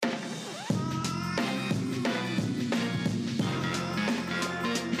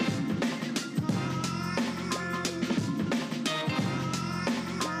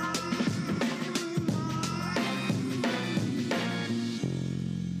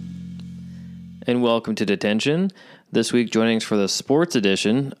and welcome to Detention. This week, joining us for the sports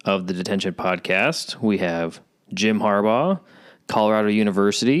edition of the Detention podcast, we have Jim Harbaugh, Colorado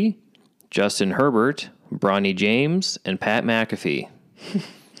University, Justin Herbert, Bronny James, and Pat McAfee.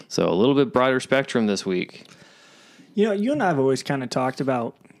 So a little bit broader spectrum this week. You know, you and I have always kind of talked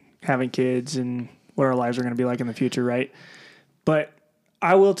about having kids and what our lives are going to be like in the future, right? But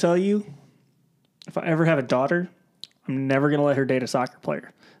I will tell you, if I ever have a daughter, I'm never going to let her date a soccer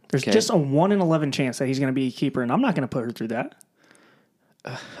player. There's just a 1 in 11 chance that he's going to be a keeper, and I'm not going to put her through that.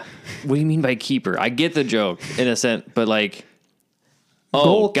 What do you mean by keeper? I get the joke in a sense, but like,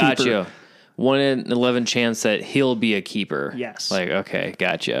 Goalkeeper. Gotcha. 1 in 11 chance that he'll be a keeper. Yes. Like, okay,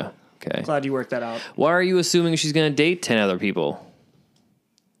 gotcha. Okay. Glad you worked that out. Why are you assuming she's going to date 10 other people?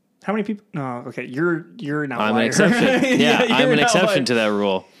 How many people? No, okay, you're an outlier. I'm an exception. Yeah, I'm an exception outlier. to that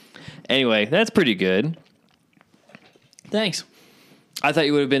rule. Anyway, that's pretty good. Thanks. I thought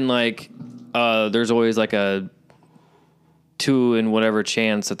you would have been like, there's always like a 2 in whatever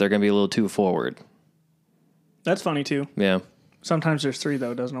chance that they're going to be a little too forward. That's funny, too. Yeah, Sometimes there's 3,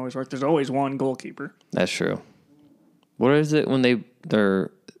 though. It doesn't always work. There's always 1 goalkeeper. that's true. What is it when never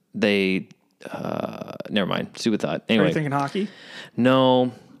mind. Stupid thought. Are you Anyway, thinking hockey?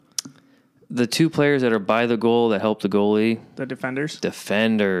 no, the 2 players that are by the goal that help the goalie, The defenders?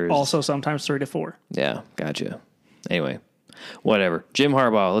 defenders. Also sometimes 3 to 4. Yeah, gotcha. Anyway, whatever. Jim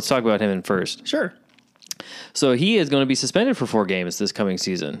Harbaugh, let's talk about him first. Sure. So he is going to be suspended for 4 games this coming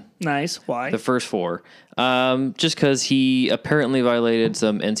season. Nice. Why? The first 4. Just because he apparently violated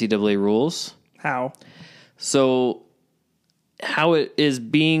some NCAA rules. How? So how it is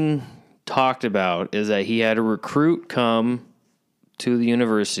being talked about is that he had a recruit come to the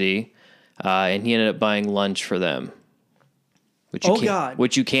university and he ended up buying lunch for them. Which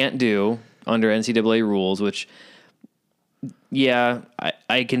you can't do under NCAA rules, which... Yeah,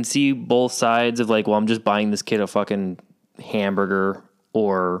 I can see both sides of like, well, I'm just buying this kid a fucking hamburger,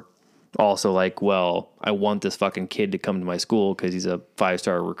 or also like, well, I want this fucking kid to come to my school because he's a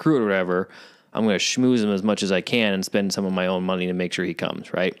 5-star recruit or whatever. I'm going to schmooze him as much as I can and spend some of my own money to make sure he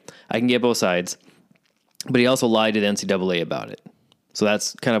comes, right? I can get both sides. But he also lied to the NCAA about it. So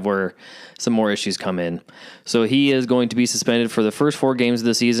that's kind of where some more issues come in. So he is going to be suspended for the first 4 games of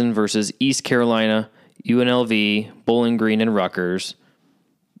the season versus East Carolina, UNLV, Bowling Green, and Rutgers.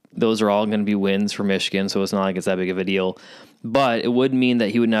 Those are all going to be wins for Michigan, so it's not like it's that big of a deal. But it would mean that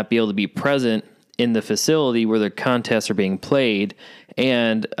he would not be able to be present in the facility where the contests are being played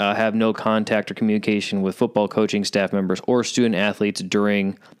and have no contact or communication with football coaching staff members or student athletes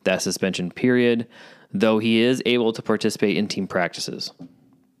during that suspension period, though he is able to participate in team practices.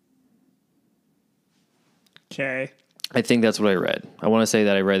 Okay. I think that's what I read. I want to say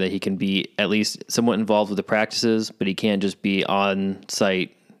that I read that he can be at least somewhat involved with the practices, but he can't just be on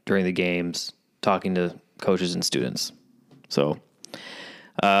site during the games talking to coaches and students. So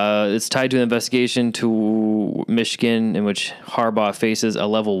it's tied to an investigation to Michigan in which Harbaugh faces a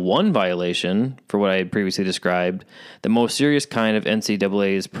level 1 violation for what I had previously described, the most serious kind of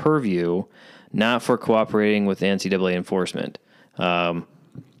NCAA's purview, not for cooperating with NCAA enforcement. And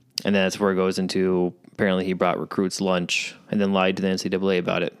then that's where it goes into... Apparently he brought recruits lunch and then lied to the NCAA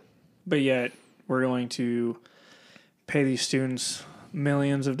about it. But yet we're going to pay these students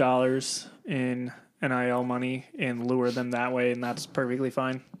millions of dollars in NIL money and lure them that way, and that's perfectly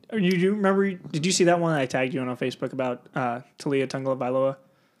fine. You remember? Did you see that one that I tagged you on Facebook about Talia Tunglavailoa?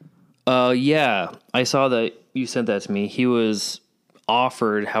 Yeah, I saw that you sent that to me. He was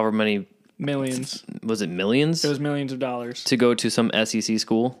offered however many... Millions. Was it millions? It was millions of dollars. To go to some SEC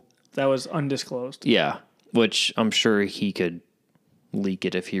school? That was undisclosed. Yeah, which I'm sure he could leak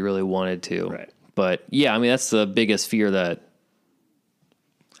it if he really wanted to. Right. But yeah, I mean, that's the biggest fear that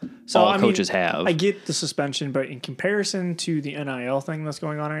all coaches have. I get the suspension, but in comparison to the NIL thing that's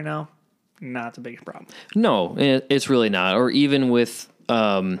going on right now, not the biggest problem. No, it's really not. Or even with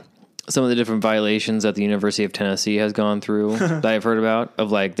some of the different violations that the University of Tennessee has gone through that I've heard about,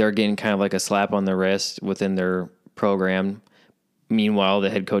 of like they're getting kind of like a slap on the wrist within their program. Meanwhile, the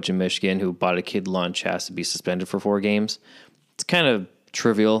head coach in Michigan who bought a kid lunch has to be suspended for 4 games. It's kind of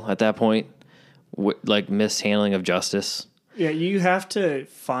trivial at that point, like mishandling of justice. Yeah, you have to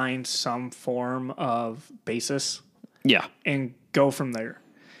find some form of basis. Yeah. And go from there.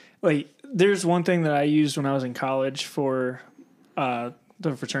 Like, there's one thing that I used when I was in college for the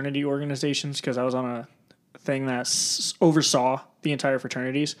fraternity organizations, because I was on a thing that oversaw the entire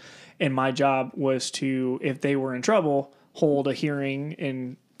fraternities. And my job was to, if they were in trouble, hold a hearing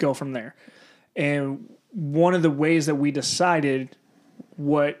and go from there. And one of the ways that we decided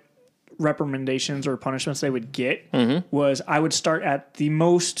what reprimandations or punishments they would get was I would start at the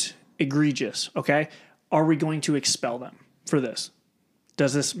most egregious. Okay. Are we going to expel them for this?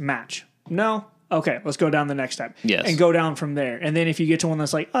 Does this match? No. Okay, let's go down the next step. Yes. And go down from there. And then if you get to one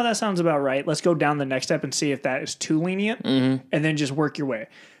that's like, oh, that sounds about right, let's go down the next step and see if that is too lenient, and then just work your way.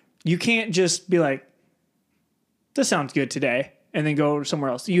 You can't just be like, this sounds good today, and then go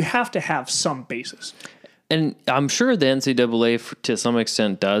somewhere else. You have to have some basis. And I'm sure the NCAA, to some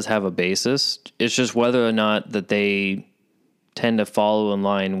extent, does have a basis. It's just whether or not that they tend to follow in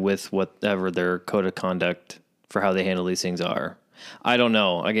line with whatever their code of conduct for how they handle these things are. I don't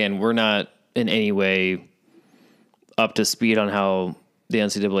know. Again, we're not in any way up to speed on how the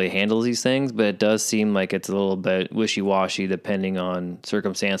NCAA handles these things, but it does seem like it's a little bit wishy-washy depending on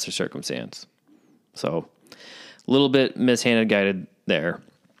circumstance to circumstance. So a little bit mishanded guided there.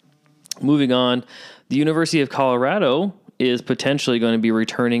 Moving on, the University of Colorado is potentially going to be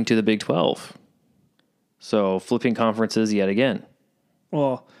returning to the Big 12. So flipping conferences yet again.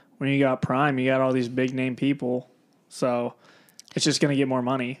 Well, when you got Prime, you got all these big name people. So it's just going to get more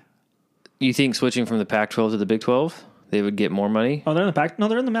money. You think switching from the Pac-12 to the Big 12, they would get more money? Oh, they're in the Pac. No,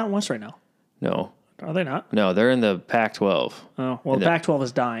 they're in the Mountain West right now. No. Are they not? No, they're in the Pac-12. Oh, well, the Pac-12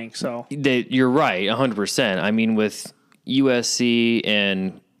 is dying, so. You're right, 100%. I mean, with USC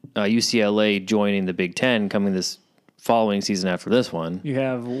and UCLA joining the Big Ten coming this following season after this one. You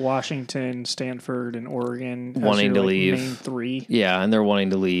have Washington, Stanford, and Oregon wanting to leave. Main three. Yeah, and they're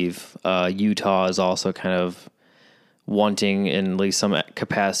wanting to leave. Utah is also kind of wanting in at least some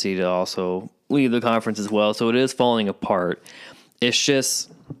capacity to also leave the conference as well. So it is falling apart. It's just...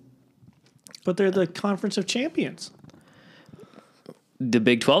 But they're the Conference of Champions. The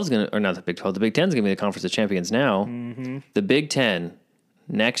Big 12 is going to... Or not the Big 12. The Big 10 is going to be the Conference of Champions now. Mm-hmm. The Big 10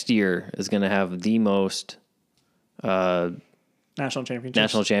 next year is going to have the most... National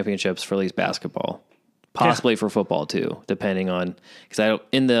championships for at least basketball. Possibly for football, too, depending on... Because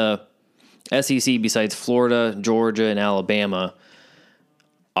in the... SEC, besides Florida, Georgia, and Alabama,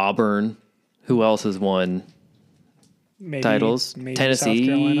 Auburn, who else has won titles? Maybe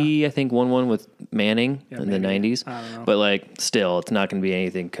Tennessee, I think, won one with Manning in the 90s. I don't know. But, still, it's not going to be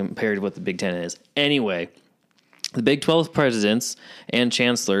anything compared to what the Big Ten is. Anyway, the Big 12 presidents and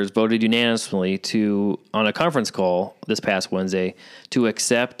chancellors voted unanimously on a conference call this past Wednesday to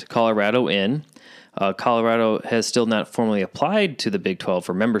accept Colorado in. Colorado has still not formally applied to the Big 12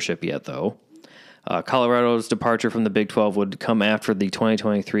 for membership yet, though. Colorado's departure from the Big 12 would come after the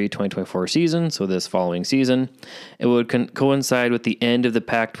 2023-2024 season, so this following season. It would coincide with the end of the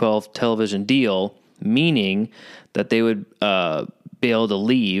Pac-12 television deal, meaning that they would be able to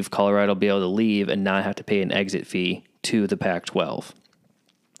leave, Colorado be able to leave and not have to pay an exit fee to the Pac-12.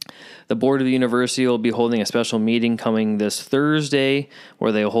 The board of the university will be holding a special meeting coming this Thursday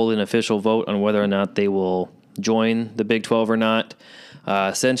where they will hold an official vote on whether or not they will join the Big 12 or not.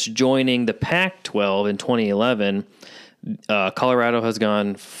 Since joining the Pac-12 in 2011, Colorado has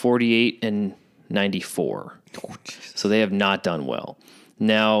gone 48-94. So they have not done well.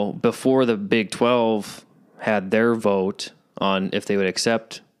 Now, before the Big 12 had their vote on if they would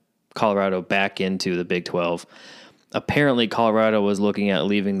accept Colorado back into the Big 12, apparently Colorado was looking at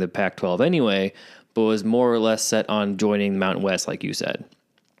leaving the Pac-12 anyway, but was more or less set on joining the Mountain West, like you said.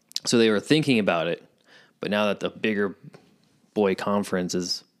 So they were thinking about it, but now that the bigger boy conference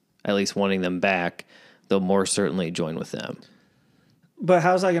is at least wanting them back, they'll more certainly join with them. But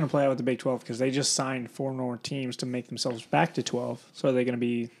how's that going to play out with the Big 12? Because they just signed 4 more teams to make themselves back to 12. So are they going to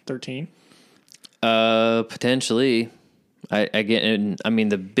be 13? Potentially. I mean,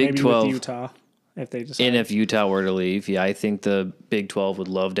 the Big Maybe 12... with Utah. If they decide. And if Utah were to leave, yeah, I think the Big 12 would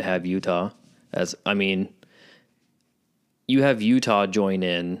love to have Utah. You have Utah join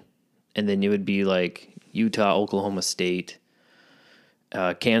in, and then it would be like Utah, Oklahoma State,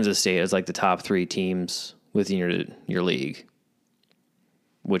 Kansas State as like the top 3 teams within your league,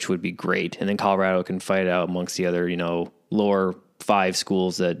 which would be great. And then Colorado can fight out amongst the other, lower 5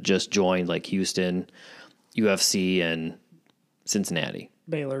 schools that just joined, like Houston, UFC, and Cincinnati.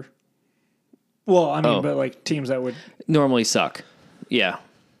 Baylor. Well, but teams that would normally suck. Yeah.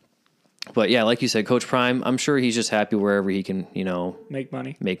 But yeah, like you said, Coach Prime, I'm sure he's just happy wherever he can, make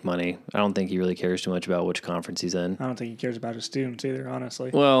money. I don't think he really cares too much about which conference he's in. I don't think he cares about his students either,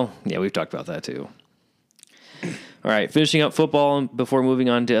 honestly. Well, yeah, we've talked about that too. All right, finishing up football before moving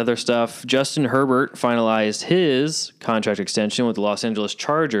on to other stuff. Justin Herbert finalized his contract extension with the Los Angeles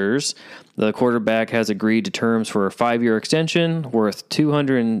Chargers. The quarterback has agreed to terms for a 5-year extension worth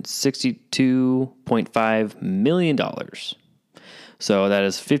 $262.5 million. So that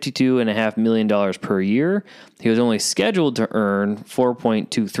is $52.5 million per year. He was only scheduled to earn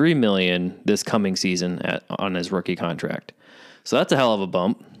 $4.23 million this coming season on his rookie contract. So that's a hell of a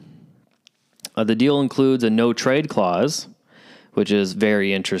bump. The deal includes a no trade clause, which is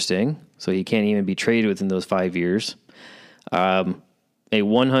very interesting. So he can't even be traded within those 5 years. A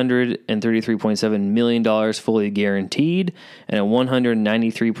 $133.7 million fully guaranteed and a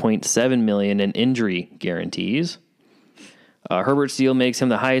 $193.7 million in injury guarantees. Herbert's deal makes him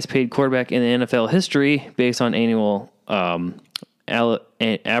the highest paid quarterback in the NFL history based on annual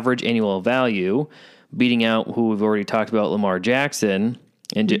average annual value, beating out who we've already talked about, Lamar Jackson.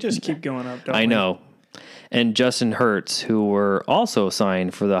 And We just keep going up, don't I we? know. And Justin Hurts, who were also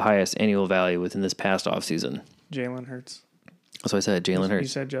signed for the highest annual value within this past offseason. Jalen Hurts. That's what I said, Jalen Hurts. You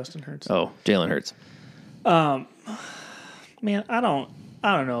said Justin Hurts. Oh, Jalen Hurts. Man, I don't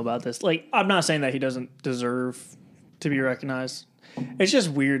know about this. Like, I'm not saying that he doesn't deserve to be recognized. It's just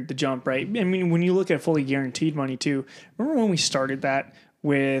weird, the jump, right? I mean, when you look at fully guaranteed money too, remember when we started that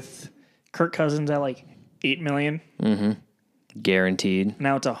with Kirk Cousins at like $8 million? Mm-hmm. Guaranteed.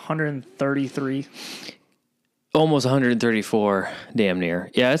 Now it's 133. Almost 134, damn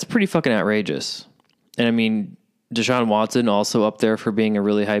near. Yeah, it's pretty fucking outrageous. And I mean, Deshaun Watson also up there for being a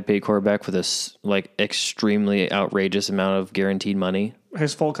really high paid quarterback with this like extremely outrageous amount of guaranteed money.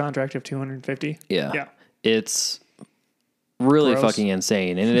 His full contract of 250. Yeah. Yeah. It's really Gross. fucking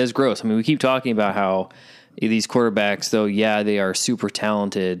insane. And it is gross. I mean, we keep talking about how these quarterbacks, though, yeah, they are super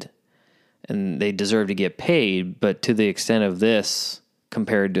talented and they deserve to get paid, but to the extent of this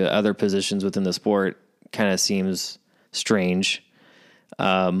compared to other positions within the sport kind of seems strange.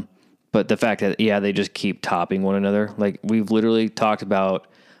 But the fact that, yeah, they just keep topping one another. Like, we've literally talked about,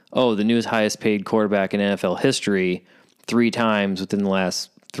 the newest highest paid quarterback in NFL history 3 times within the last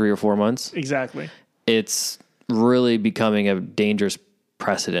 3 or 4 months. Exactly. It's really becoming a dangerous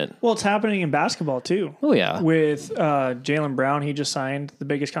precedent. Well, it's happening in basketball too. Oh, yeah. With Jaylen Brown, he just signed the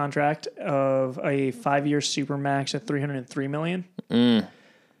biggest contract of a 5-year supermax at $303 million.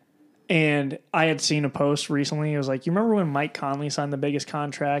 And I had seen a post recently. It was like, you remember when Mike Conley signed the biggest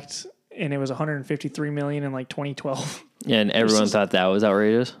contract and it was $153 million in like 2012? And everyone thought that was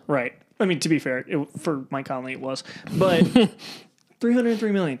outrageous. Right. I mean, to be fair, for Mike Conley, it was. But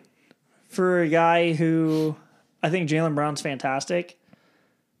 $303 million for a guy who I think Jaylen Brown's fantastic,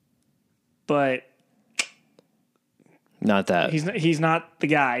 but Not that. he's not the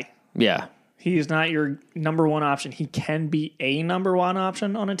guy. Yeah. He is not your number one option. He can be a number one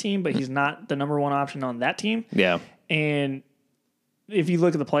option on a team, but he's not the number one option on that team. Yeah. And if you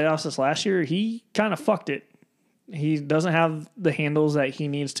look at the playoffs this last year, he kind of fucked it. He doesn't have the handles that he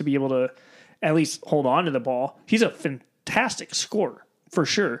needs to be able to at least hold on to the ball. He's a fantastic scorer, for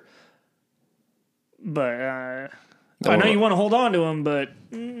sure. But I know you want to hold on to him, but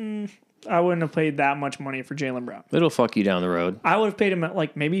I wouldn't have paid that much money for Jaylen Brown. It'll fuck you down the road. I would have paid him at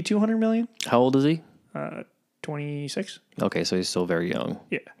like maybe $200 million. How old is he? 26. Okay, so he's still very young.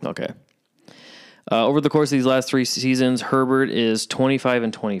 Yeah. Okay. Over the course of these last 3 seasons, Herbert is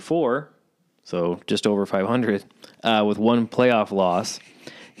 25-24, so just over 500, with 1 playoff loss.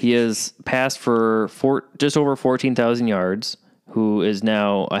 He has passed for just over 14,000 yards, who is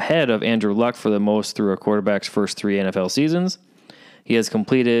now ahead of Andrew Luck for the most through a quarterback's first 3 NFL seasons. He has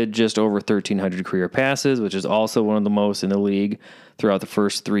completed just over 1,300 career passes, which is also one of the most in the league throughout the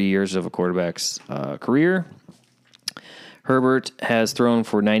first 3 years of a quarterback's career. Herbert has thrown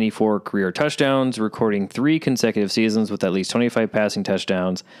for 94 career touchdowns, recording 3 consecutive seasons with at least 25 passing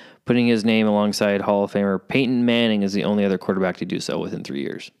touchdowns, putting his name alongside Hall of Famer Peyton Manning as the only other quarterback to do so within 3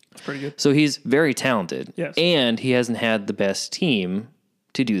 years. That's pretty good. So he's very talented. Yes. And he hasn't had the best team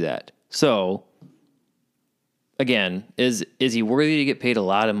to do that. So, again, is he worthy to get paid a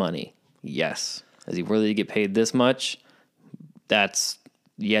lot of money? Yes. Is he worthy to get paid this much? That's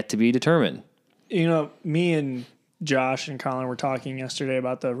yet to be determined. You know, me and Josh and Colin were talking yesterday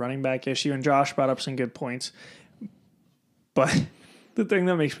about the running back issue, and Josh brought up some good points. But the thing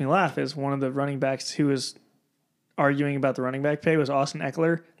that makes me laugh is one of the running backs who was arguing about the running back pay was Austin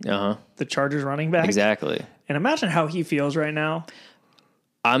Eckler, the Chargers running back. Exactly. And imagine how he feels right now.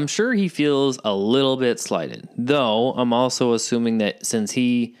 I'm sure he feels a little bit slighted, though I'm also assuming that since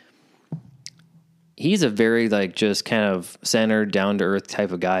he's a very like just kind of centered, down to earth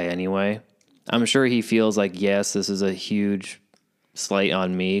type of guy anyway. I'm sure he feels like, yes, this is a huge slight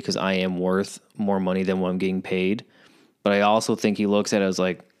on me because I am worth more money than what I'm getting paid. But I also think he looks at it as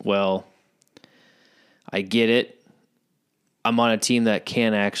like, well, I get it. I'm on a team that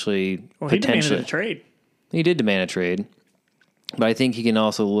can actually He demanded potentially a trade. He did demand a trade. But I think he can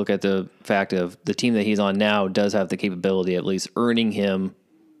also look at the fact of the team that he's on now does have the capability of at least earning him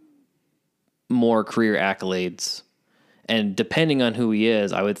more career accolades. And depending on who he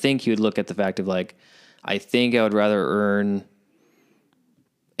is, I would think he would look at the fact of like, I think I would rather earn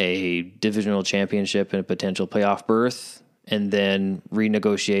a divisional championship and a potential playoff berth, and then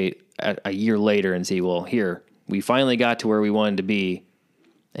renegotiate a year later and say, well, here, we finally got to where we wanted to be,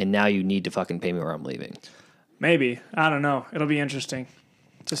 and now you need to fucking pay me or I'm leaving. Maybe. I don't know. It'll be interesting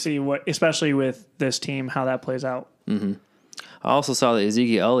to see what, especially with this team, how that plays out. Mm-hmm. I also saw that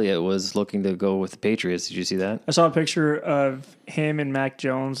Ezekiel Elliott was looking to go with the Patriots. Did you see that? I saw a picture of him and Mac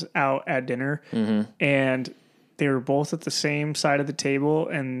Jones out at dinner, and they were both at the same side of the table,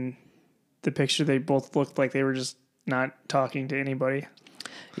 and the picture, they both looked like they were just not talking to anybody.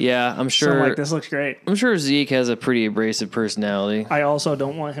 Yeah, I'm sure. So I'm like, this looks great. I'm sure Zeke has a pretty abrasive personality. I also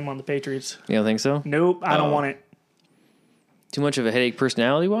don't want him on the Patriots. You don't think so? Nope, I don't want it. Too much of a headache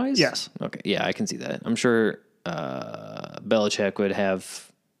personality-wise? Yes. Okay, yeah, I can see that. I'm sure Belichick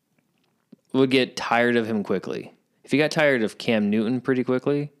would get tired of him quickly. If he got tired of Cam Newton pretty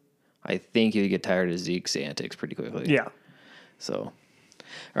quickly, I think he would get tired of Zeke's antics pretty quickly. Yeah. So, all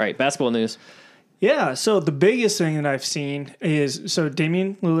right, basketball news. Yeah, so the biggest thing that I've seen is, so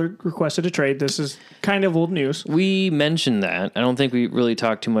Damian Lillard requested a trade. This is kind of old news. We mentioned that. I don't think we really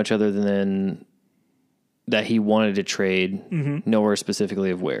talked too much other than that he wanted to trade, nowhere specifically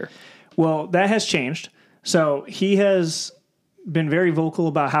of where. Well, that has changed. So he has been very vocal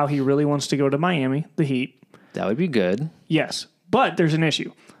about how he really wants to go to Miami, the Heat. That would be good. Yes, but there's an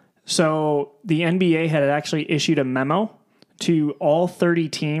issue. So the NBA had actually issued a memo to all 30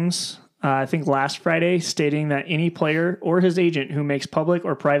 teams, I think last Friday, stating that any player or his agent who makes public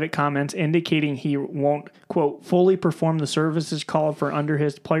or private comments indicating he won't, quote, fully perform the services called for under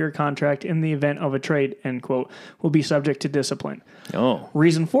his player contract in the event of a trade, end quote, will be subject to discipline. Oh.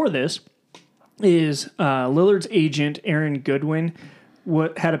 Reason for this is Lillard's agent, Aaron Goodwin,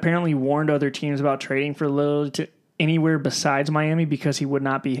 had apparently warned other teams about trading for Lillard to anywhere besides Miami because he would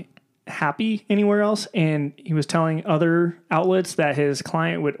not be happy anywhere else, and he was telling other outlets that his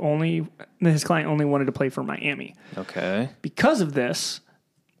client only wanted to play for Miami. Okay. Because of this,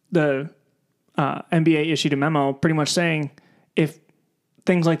 the NBA issued a memo pretty much saying, if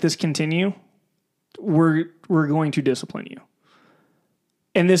things like this continue, we're going to discipline you.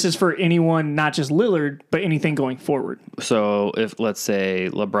 And this is for anyone, not just Lillard, but anything going forward. So if, let's say,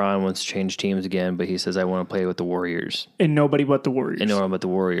 LeBron wants to change teams again, but he says, I want to play with the Warriors. And nobody but the Warriors. And no one but the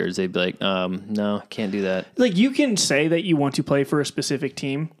Warriors. They'd be like, no, can't do that. Like, you can say that you want to play for a specific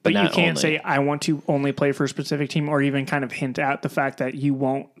team, but you can't say, I want to only play for a specific team, or even kind of hint at the fact that you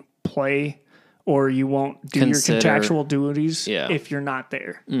won't play or you won't do your contractual duties if you're not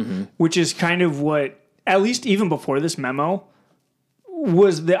there. Mm-hmm. Which is kind of what, at least even before this memo,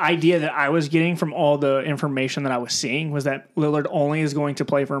 was the idea that I was getting from all the information that I was seeing, was that Lillard only is going to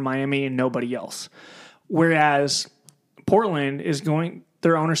play for Miami and nobody else. Whereas Portland is going,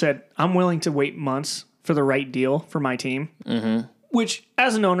 their owner said, I'm willing to wait months for the right deal for my team, which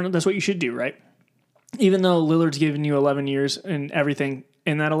as an owner, that's what you should do, right? Even though Lillard's given you 11 years and everything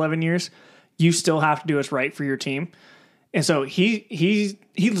in that 11 years, you still have to do what's right for your team. And so he's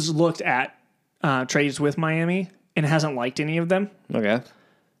looked at trades with Miami and hasn't liked any of them. Okay.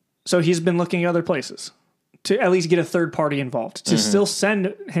 So he's been looking at other places to at least get a third party involved, to still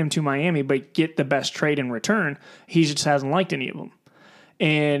send him to Miami, but get the best trade in return. He just hasn't liked any of them.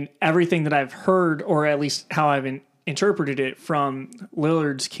 And everything that I've heard, or at least how I've interpreted it from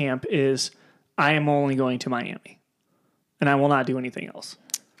Lillard's camp, is I am only going to Miami and I will not do anything else.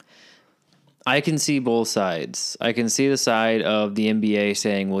 I can see both sides. I can see the side of the NBA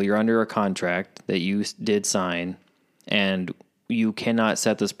saying, well, you're under a contract that you did sign, and you cannot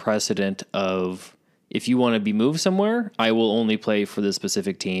set this precedent of, if you want to be moved somewhere, I will only play for this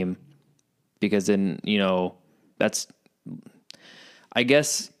specific team, because then, that's, I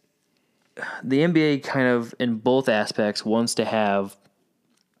guess the NBA kind of, in both aspects, wants to have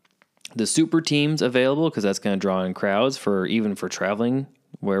the super teams available, because that's going to draw in crowds even for traveling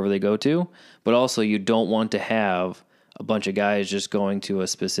wherever they go to, but also you don't want to have a bunch of guys just going to a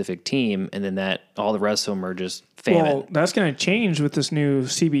specific team and then that all the rest of them are just famine. Well, that's going to change with this new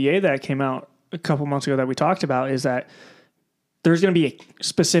CBA that came out a couple months ago that we talked about, is that there's going to be a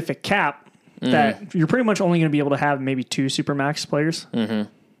specific cap that you're pretty much only going to be able to have maybe 2 Supermax players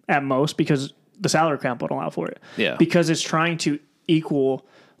at most, because the salary cap won't allow for it. Yeah. Because it's trying to equal,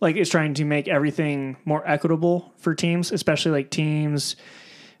 like it's trying to make everything more equitable for teams, especially like teams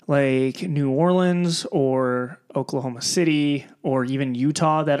like New Orleans or Oklahoma City or even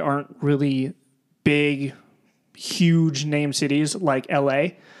Utah that aren't really big, huge name cities like LA.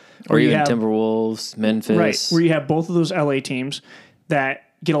 Or even Timberwolves, Memphis. Right, where you have both of those LA teams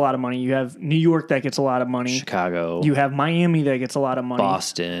that get a lot of money. You have New York that gets a lot of money. Chicago. You have Miami that gets a lot of money.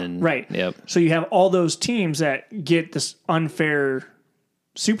 Boston. Right. Yep. So you have all those teams that get this unfair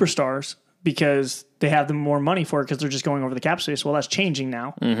superstars because they have the more money for it because they're just going over the cap space. Well, that's changing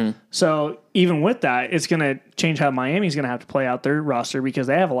now. Mm-hmm. So even with that, it's going to change how Miami's going to have to play out their roster because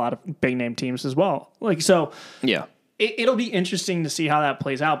they have a lot of big name teams as well. Yeah. It'll be interesting to see how that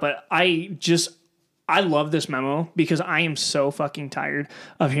plays out. But I love this memo because I am so fucking tired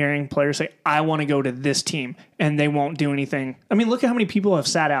of hearing players say, I want to go to this team and they won't do anything. I mean, look at how many people have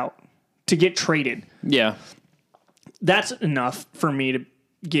sat out to get traded. Yeah. That's enough for me to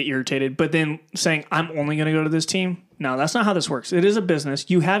get irritated. But then saying, I'm only going to go to this team. No, that's not how this works. It is a business.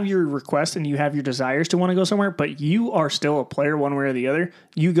 You have your requests and you have your desires to want to go somewhere, but you are still a player one way or the other.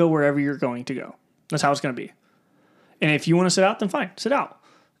 You go wherever you're going to go. That's how it's going to be. And if you want to sit out, then fine, sit out.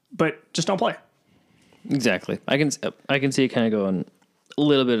 But just don't play. Exactly. I can see it kind of going a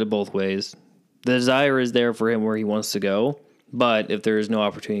little bit of both ways. The desire is there for him where he wants to go, but if there is no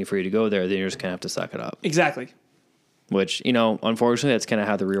opportunity for you to go there, then you're just going to have to suck it up. Exactly. Which, unfortunately, that's kind of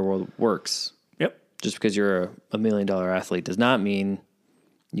how the real world works. Yep. Just because you're a $1 million athlete does not mean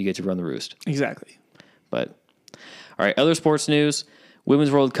you get to run the roost. Exactly. But, all right, other sports news.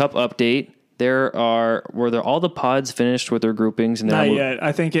 Women's World Cup update. Were there all the pods finished with their groupings? And not yet.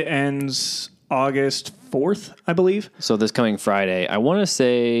 I think it ends August 4th, I believe. So this coming Friday. I want to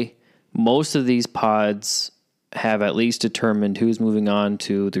say most of these pods have at least determined who's moving on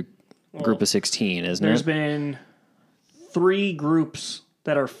to the group of 16, isn't it? There's been 3 groups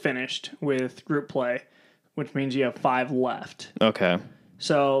that are finished with group play, which means you have 5 left. Okay.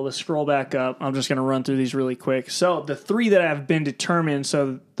 So let's scroll back up. I'm just going to run through these really quick. So the 3 that have been determined,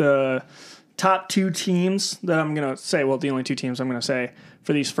 so the top 2 teams that I'm going to say, well, the only 2 teams I'm going to say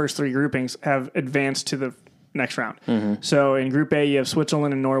for these first 3 groupings have advanced to the next round. Mm-hmm. So in Group A, you have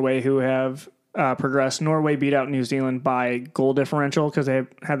Switzerland and Norway who have progressed. Norway beat out New Zealand by goal differential because they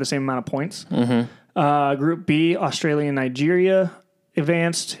had the same amount of points. Mm-hmm. Group B, Australia and Nigeria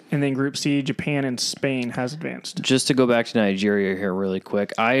advanced. And then Group C, Japan and Spain has advanced. Just to go back to Nigeria here really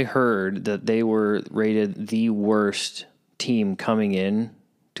quick, I heard that they were rated the worst team coming in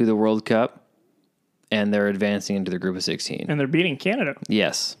to the World Cup. And they're advancing into the group of 16. And they're beating Canada.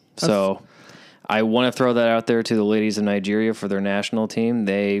 Yes. So I want to throw that out there to the ladies of Nigeria for their national team.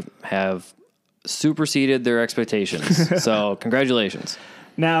 They have superseded their expectations. So congratulations.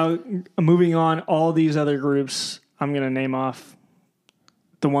 Now, moving on, all these other groups, I'm going to name off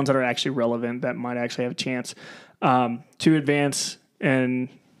the ones that are actually relevant that might actually have a chance to advance. And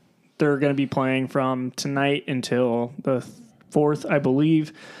they're going to be playing from tonight until the 4th, I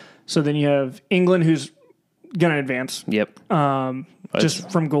believe. So then you have England, who's going to advance. Yep.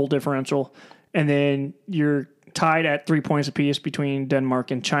 Just from goal differential. And then you're tied at 3 points apiece between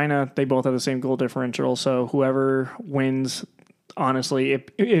Denmark and China. They both have the same goal differential. So whoever wins, honestly,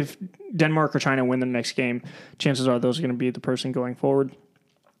 if Denmark or China win the next game, chances are those are going to be the person going forward.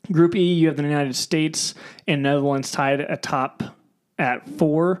 Group E, you have the United States and Netherlands tied atop at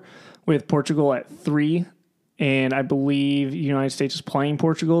 4 with Portugal at 3. And I believe the United States is playing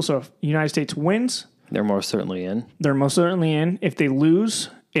Portugal. So if the United States wins, they're most certainly in. If they lose,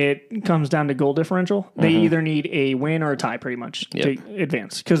 it comes down to goal differential. Mm-hmm. They either need a win or a tie pretty much to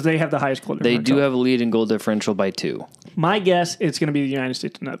advance because they have the highest goal differential. They do have a lead in goal differential by 2. My guess, it's going to be the United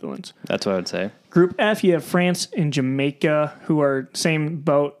States and Netherlands. That's what I would say. Group F, you have France and Jamaica, who are same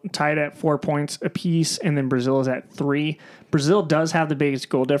boat, tied at 4 points apiece, and then Brazil is at 3. Brazil does have the biggest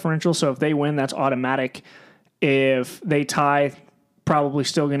goal differential, so if they win, that's automatic. If they tie, probably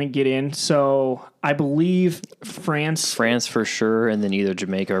still going to get in. So I believe France for sure, and then either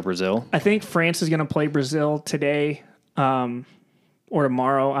Jamaica or Brazil. I think France is going to play Brazil today or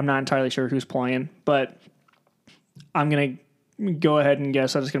tomorrow. I'm not entirely sure who's playing, but I'm going to go ahead and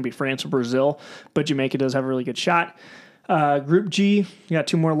guess that it's going to be France or Brazil. But Jamaica does have a really good shot. Group G, you got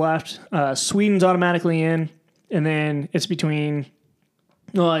 2 more left. Sweden's automatically in, and then it's between...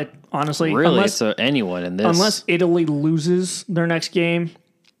 Well, honestly, really, so anyone in this, unless Italy loses their next game,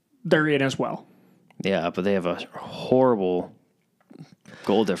 they're in as well. Yeah, but they have a horrible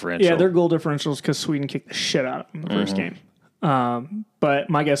goal differential. Yeah, their goal differential is because Sweden kicked the shit out of them in the first game. But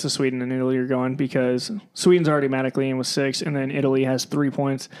my guess is Sweden and Italy are going because Sweden's already automatically in with 6, and then Italy has 3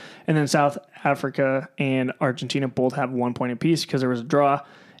 points, and then South Africa and Argentina both have 1 point apiece because there was a draw,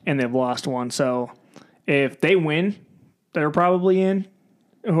 and they've lost one. So if they win, they're probably in.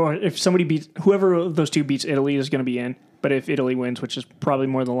 Or if somebody beats, whoever of those 2 beats Italy is going to be in. But if Italy wins, which is probably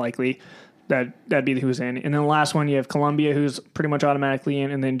more than likely, that'd be who's in. And then the last one, you have Colombia, who's pretty much automatically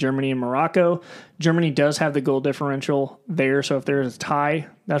in, and then Germany and Morocco. Germany does have the goal differential there, so if there's a tie,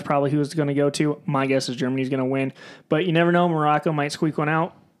 that's probably who it's going to go to. My guess is Germany's going to win. But you never know, Morocco might squeak one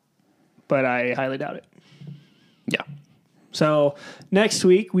out, but I highly doubt it. Yeah. So next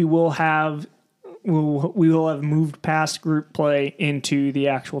week we will have moved past group play into the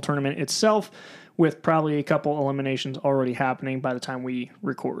actual tournament itself, with probably a couple eliminations already happening by the time we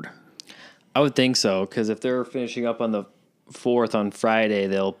record. I would think so, because if they're finishing up on the 4th on Friday,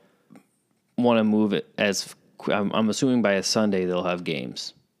 they'll want to move it as I'm assuming by a Sunday they'll have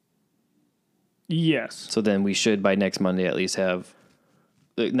games. Yes. So then we should by next Monday at least have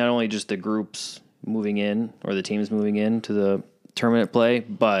not only just the groups moving in or the teams moving in to the tournament play,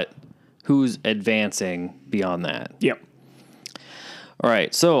 but who's advancing beyond that. Yep. All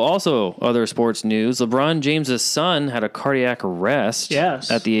right. So also other sports news, LeBron James' son had a cardiac arrest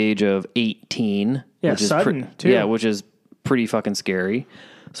at the age of 18. Yeah, which is sudden, too. Yeah, which is pretty fucking scary.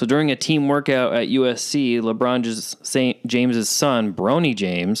 So during a team workout at USC, LeBron James' son,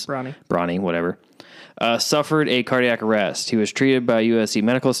 Bronny, whatever, suffered a cardiac arrest. He was treated by USC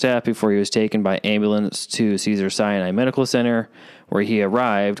medical staff before he was taken by ambulance to Cedars-Sinai Medical Center, where he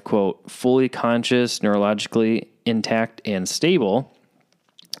arrived, quote, fully conscious, neurologically intact, and stable.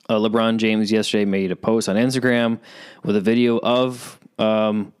 LeBron James yesterday made a post on Instagram with a video of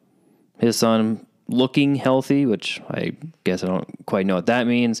his son looking healthy, which I guess I don't quite know what that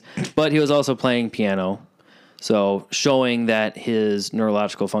means, but he was also playing piano, so showing that his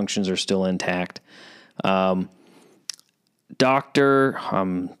neurological functions are still intact. Doctor,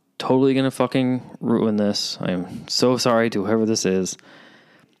 I'm totally going to fucking ruin this. I'm so sorry to whoever this is.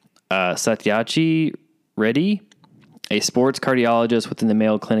 Satyachi Reddy, a sports cardiologist within the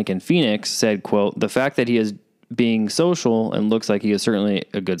Mayo Clinic in Phoenix, said, quote, the fact that he is being social and looks like he is certainly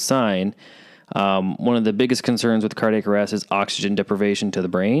a good sign. One of the biggest concerns with cardiac arrest is oxygen deprivation to the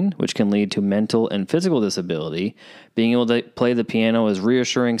brain, which can lead to mental and physical disability. Being able to play the piano is a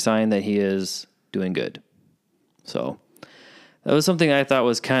reassuring sign that he is doing good. So that was something I thought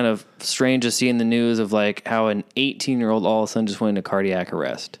was kind of strange to see in the news of like how an 18-year-old all of a sudden just went into cardiac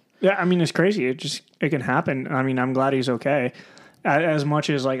arrest. Yeah, I mean, it's crazy. It can happen. I mean, I'm glad he's okay. As much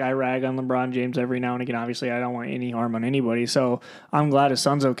as like I rag on LeBron James every now and again, obviously I don't want any harm on anybody. So I'm glad his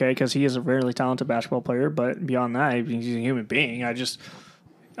son's okay because he is a really talented basketball player. But beyond that, he's a human being. I just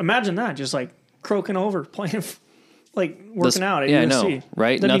imagine that, just like croaking over, playing, like working out at USC. No,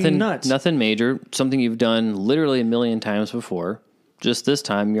 right? Nothing major. Something you've done literally a million times before. Just this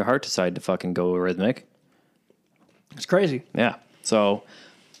time, your heart decided to fucking go arrhythmic. It's crazy. Yeah. So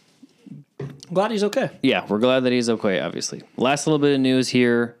glad he's okay. Yeah, we're glad that he's okay, obviously. Last little bit of news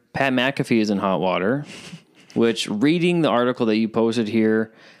here. Pat McAfee is in hot water, which reading the article that you posted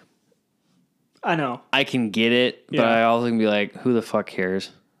here, I know. I can get it, but I also can be like, who the fuck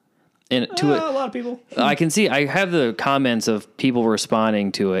cares? And a lot of people. I can see, I have the comments of people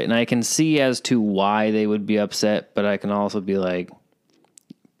responding to it, and I can see as to why they would be upset, but I can also be like,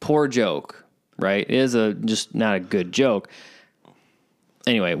 poor joke, right? It is just not a good joke.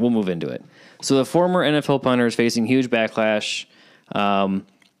 Anyway, we'll move into it. So the former NFL punter is facing huge backlash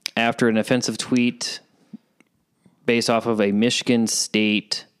after an offensive tweet based off of a Michigan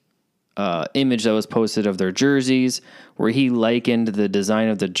State image that was posted of their jerseys, where he likened the design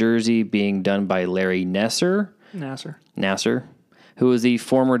of the jersey being done by Larry Nasser, who was the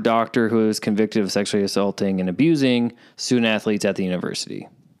former doctor who was convicted of sexually assaulting and abusing student athletes at the university.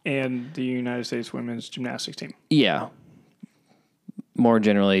 And the United States women's gymnastics team. Yeah. More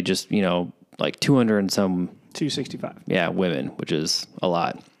generally, just, like 200 and some... 265. Yeah, women, which is a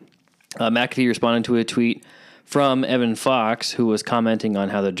lot. McAfee responded to a tweet from Evan Fox, who was commenting on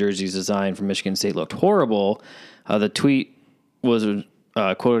how the jersey's design from Michigan State looked horrible. The tweet was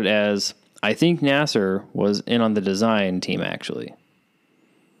quoted as, I think Nasser was in on the design team, actually.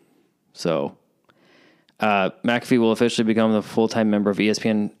 So, McAfee will officially become the full-time member of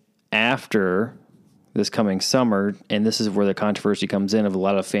ESPN after this coming summer, and this is where the controversy comes in of a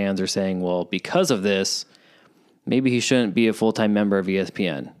lot of fans are saying, well, because of this, maybe he shouldn't be a full-time member of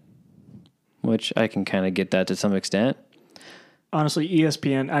ESPN, which I can kind of get that to some extent. Honestly,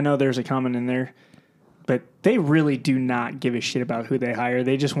 ESPN, I know there's a comment in there, but they really do not give a shit about who they hire.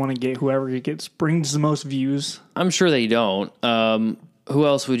 They just want to get whoever brings the most views. I'm sure they don't. Who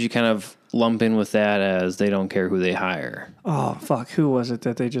else would you kind of lump in with that as they don't care who they hire? Oh, fuck. Who was it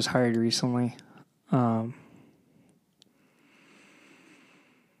that they just hired recently? I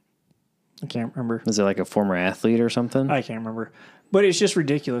can't remember. Is it like a former athlete or something? I can't remember. But it's just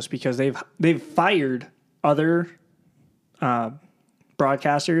ridiculous because they've fired other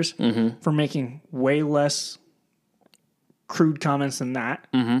broadcasters for making way less crude comments than that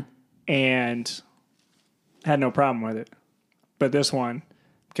and had no problem with it. But this one,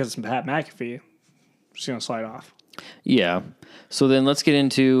 because it's Pat McAfee, just going to slide off. Yeah. So then let's get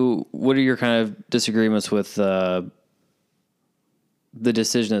into what are your kind of disagreements with the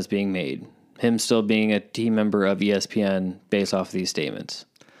decision that's being made. Him still being a team member of ESPN based off of these statements.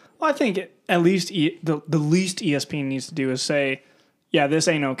 Well, I think at least the least ESPN needs to do is say, yeah, this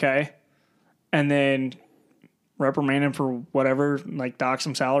ain't okay. And then reprimand him for whatever, like dock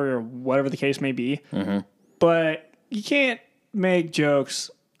some salary or whatever the case may be. Mm-hmm. But you can't make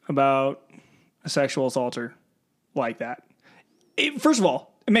jokes about a sexual assaulter like that. First of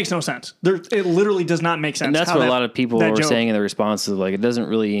all, it makes no sense. It literally does not make sense. And that's what a lot of people were saying in the responses. Like, it doesn't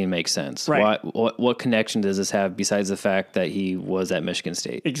really even make sense. Right. What connection does this have besides the fact that he was at Michigan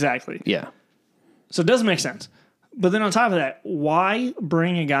State? Exactly. Yeah. So it doesn't make sense. But then on top of that, why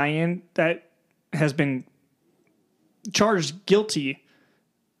bring a guy in that has been charged guilty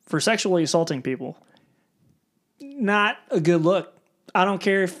for sexually assaulting people? Not a good look. I don't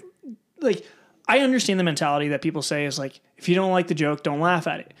care if, like, I understand the mentality that people say is like, if you don't like the joke, don't laugh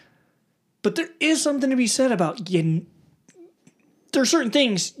at it. But there is something to be said about there are certain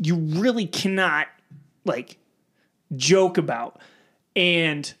things you really cannot, like, joke about.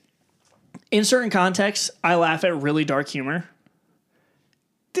 And in certain contexts, I laugh at really dark humor.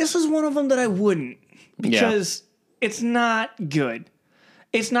 This is one of them that I wouldn't, because it's not good.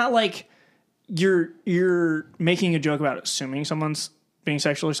 It's not like you're making a joke about assuming someone's being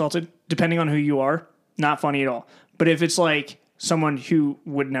sexually assaulted, depending on who you are. Not funny at all. But if it's like someone who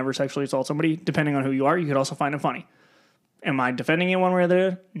would never sexually assault somebody, depending on who you are, you could also find it funny. Am I defending it one way or the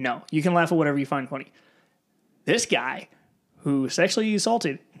other? No. You can laugh at whatever you find funny. This guy who sexually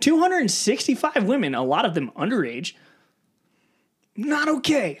assaulted 265 women, a lot of them underage, not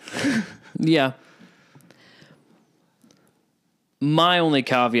okay. Yeah. My only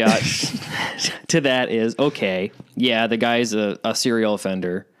caveat to that is, okay, yeah, the guy's a serial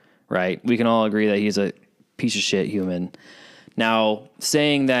offender, right? We can all agree that he's a piece of shit human. Now,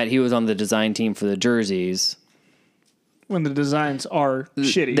 saying that he was on the design team for the jerseys, when the designs are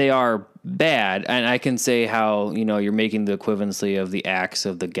shitty. They are bad, and I can say how, you're making the equivalency of the acts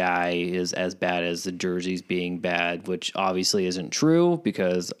of the guy is as bad as the jerseys being bad, which obviously isn't true,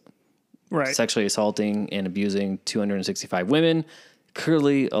 because sexually assaulting and abusing 265 women,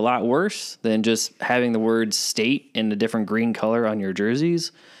 clearly a lot worse than just having the word state in a different green color on your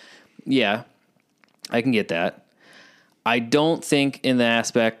jerseys. Yeah, I can get that. I don't think in the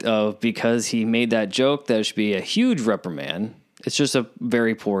aspect of, because he made that joke, that it should be a huge reprimand. It's just a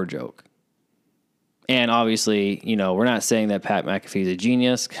very poor joke. And obviously, we're not saying that Pat McAfee is a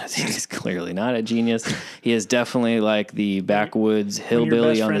genius, because he's clearly not a genius. He is definitely like the backwoods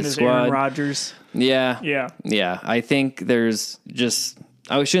hillbilly on the squad. Aaron Rodgers. Yeah. I think there's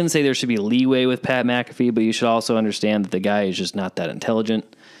I shouldn't say there should be leeway with Pat McAfee, but you should also understand that the guy is just not that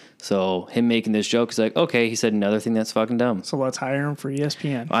intelligent. So him making this joke is like, okay, he said another thing that's fucking dumb. So let's hire him for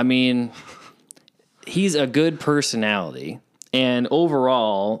ESPN. I mean, he's a good personality. And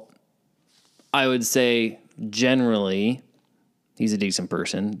overall, I would say generally he's a decent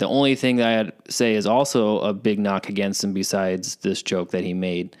person. The only thing that I'd say is also a big knock against him, besides this joke that he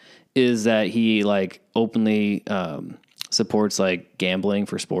made, is that he openly supports gambling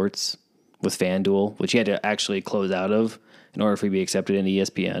for sports with FanDuel, which he had to actually close out of in order for him to be accepted into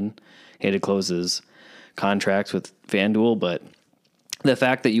ESPN. He had to close his contracts with FanDuel. But the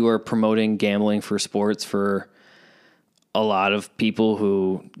fact that you are promoting gambling for sports for a lot of people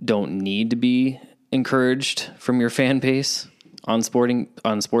who don't need to be encouraged from your fan base on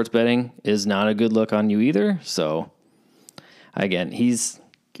sports betting is not a good look on you either. So again, he's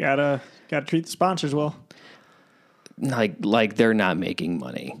gotta treat the sponsors well. Like they're not making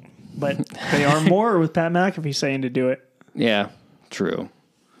money, but they are more with Pat McAfee saying to do it. Yeah, true.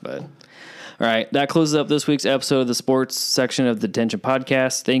 But all right, that closes up this week's episode of the sports section of the Detention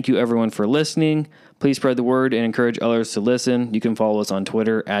Podcast. Thank you, everyone, for listening. Please spread the word and encourage others to listen. You can follow us on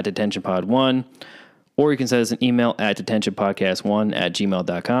Twitter at DetentionPod1, or you can send us an email at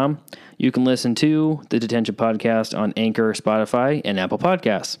detentionpodcast1@gmail.com. You can listen to the Detention Podcast on Anchor, Spotify, and Apple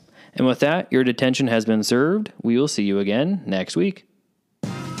Podcasts. And with that, your detention has been served. We will see you again next week.